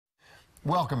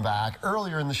Welcome back.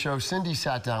 Earlier in the show, Cindy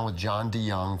sat down with John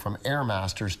DeYoung from Air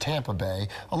Masters Tampa Bay,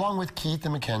 along with Keith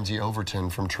and Mackenzie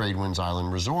Overton from Tradewinds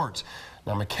Island Resorts.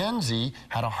 Now, Mackenzie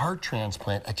had a heart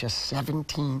transplant at just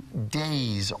 17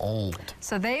 days old.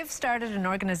 So they've started an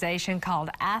organization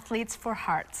called Athletes for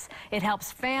Hearts. It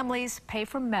helps families pay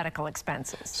for medical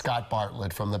expenses. Scott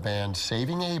Bartlett from the band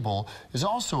Saving Abel is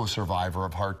also a survivor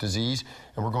of heart disease,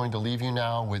 and we're going to leave you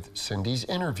now with Cindy's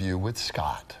interview with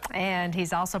Scott. And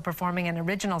he's also performing an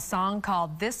original song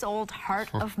called This Old Heart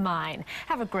of Mine.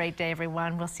 Have a great day,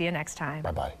 everyone. We'll see you next time.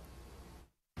 Bye-bye.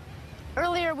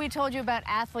 Earlier, we told you about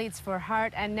Athletes for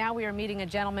Heart, and now we are meeting a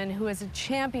gentleman who is a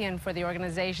champion for the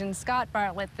organization, Scott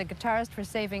Bartlett, the guitarist for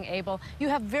Saving Abel. You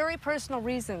have very personal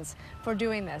reasons for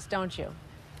doing this, don't you?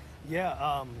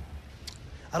 Yeah,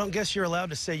 I don't guess you're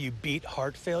allowed to say you beat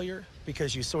heart failure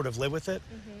because you sort of live with it,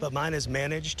 but mine is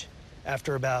managed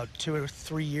after about 2 or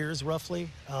 3 years, roughly.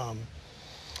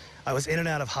 I was in and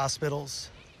out of hospitals,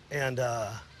 and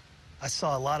I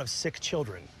saw a lot of sick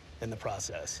children in the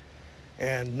process.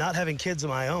 And not having kids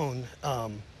of my own,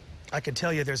 I can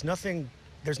tell you there's nothing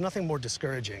more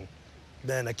discouraging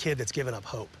than a kid that's given up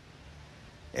hope.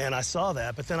 And I saw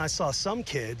that, but then I saw some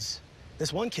kids.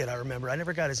 This one kid I remember, I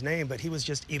never got his name, but he was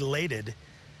just elated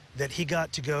that he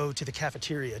got to go to the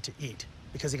cafeteria to eat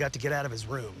because he got to get out of his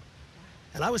room.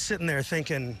 And I was sitting there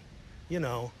thinking, you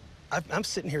know, I'm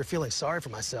sitting here feeling sorry for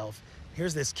myself.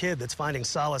 Here's this kid that's finding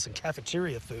solace in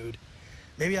cafeteria food.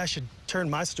 Maybe I should turn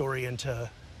my story into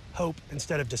hope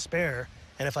instead of despair,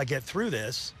 and if I get through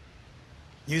this,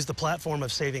 use the platform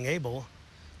of Saving Abel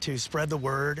to spread the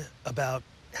word about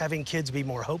having kids be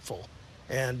more hopeful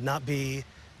and not be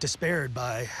despaired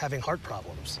by having heart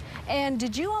problems. And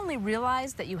did you only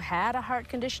realize that you had a heart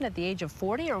condition at the age of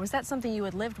 40, or was that something you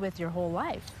had lived with your whole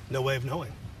life? No way of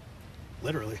knowing,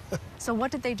 literally. So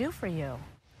what did they do for you?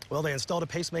 Well, they installed a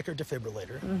pacemaker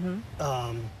defibrillator,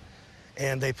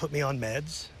 and they put me on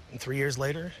meds, and 3 years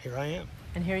later, here I am.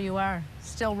 And here you are,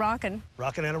 still rocking.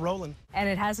 Rocking and a-rolling. And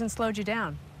it hasn't slowed you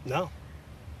down. No.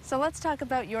 So let's talk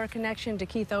about your connection to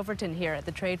Keith Overton here at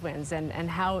the Tradewinds and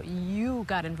how you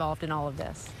got involved in all of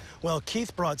this. Well,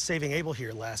 Keith brought Saving Abel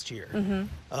here last year.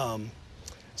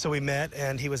 So we met,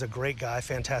 and he was a great guy,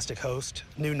 fantastic host,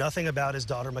 knew nothing about his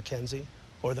daughter Mackenzie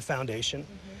or the foundation.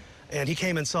 And he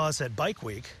came and saw us at Bike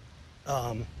Week.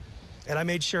 And I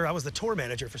made sure, I was the tour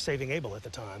manager for Saving Abel at the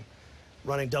time,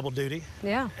 running double duty.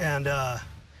 Yeah. And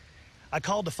I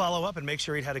called to follow up and make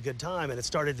sure he'd had a good time, and it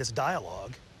started this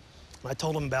dialogue. I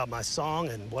told him about my song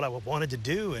and what I wanted to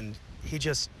do, and he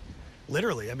just,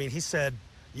 literally, I mean, he said,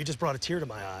 you just brought a tear to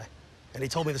my eye. And he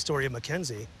told me the story of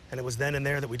Mackenzie, and it was then and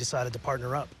there that we decided to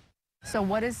partner up. So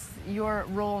what is your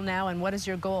role now, and what is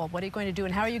your goal? What are you going to do,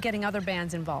 and how are you getting other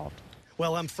bands involved?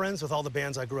 Well, I'm friends with all the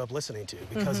bands I grew up listening to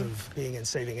because of being in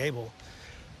Saving Abel.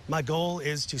 My goal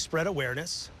is to spread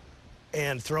awareness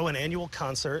and throw an annual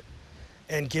concert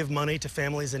and give money to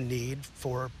families in need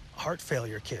for heart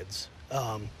failure kids.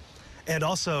 And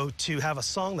also to have a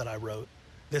song that I wrote,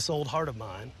 This Old Heart of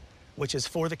Mine, which is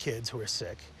for the kids who are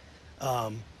sick.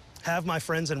 Have my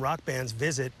friends in rock bands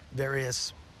visit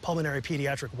various pulmonary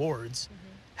pediatric wards,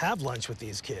 have lunch with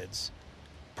these kids,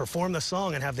 perform the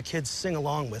song, and have the kids sing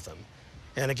along with them.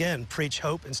 And again, preach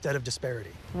hope instead of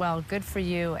disparity. Well, good for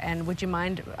you. And would you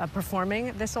mind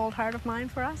performing This Old Heart of Mine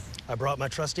for us? I brought my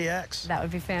trusty axe. That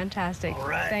would be fantastic. All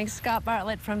right. Thanks, Scott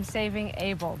Bartlett from Saving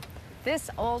Abel.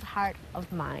 This Old Heart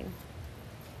of Mine.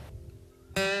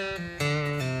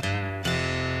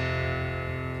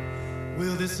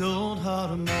 Well, this old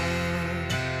heart of mine,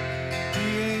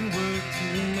 he ain't worth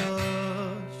too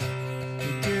much.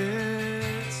 He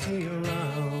gets me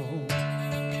around,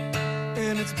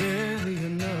 and it's barely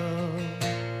enough.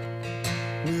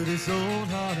 With this old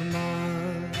heart of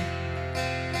mine,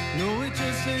 no, it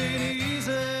just ain't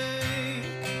easy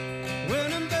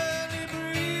when I'm barely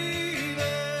breathing.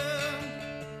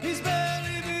 He's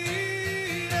barely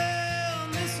beating.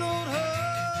 This old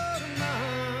heart of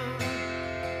mine,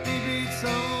 he beats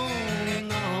on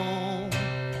and on.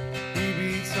 He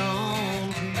beats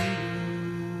on to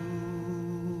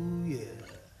you, yeah.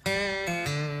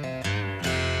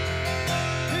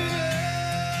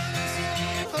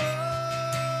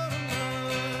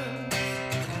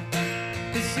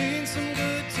 Seen some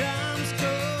good times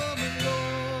come and go,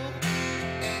 and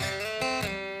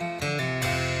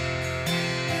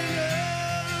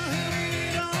he'll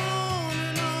lead on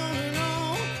and on and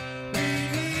on,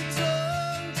 leave me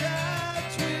tongue-tied,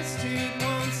 twisted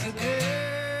once again.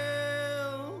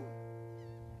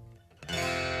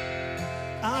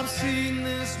 I've seen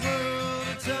this world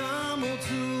a time or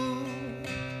two,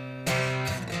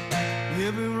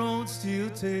 every road still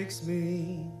takes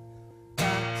me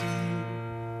to you,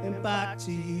 and back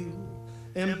to you,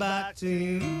 and back to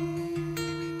you.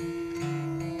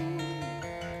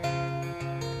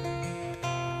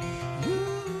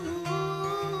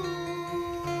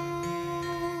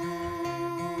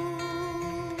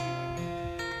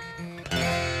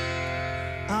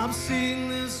 I'm seeing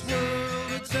this world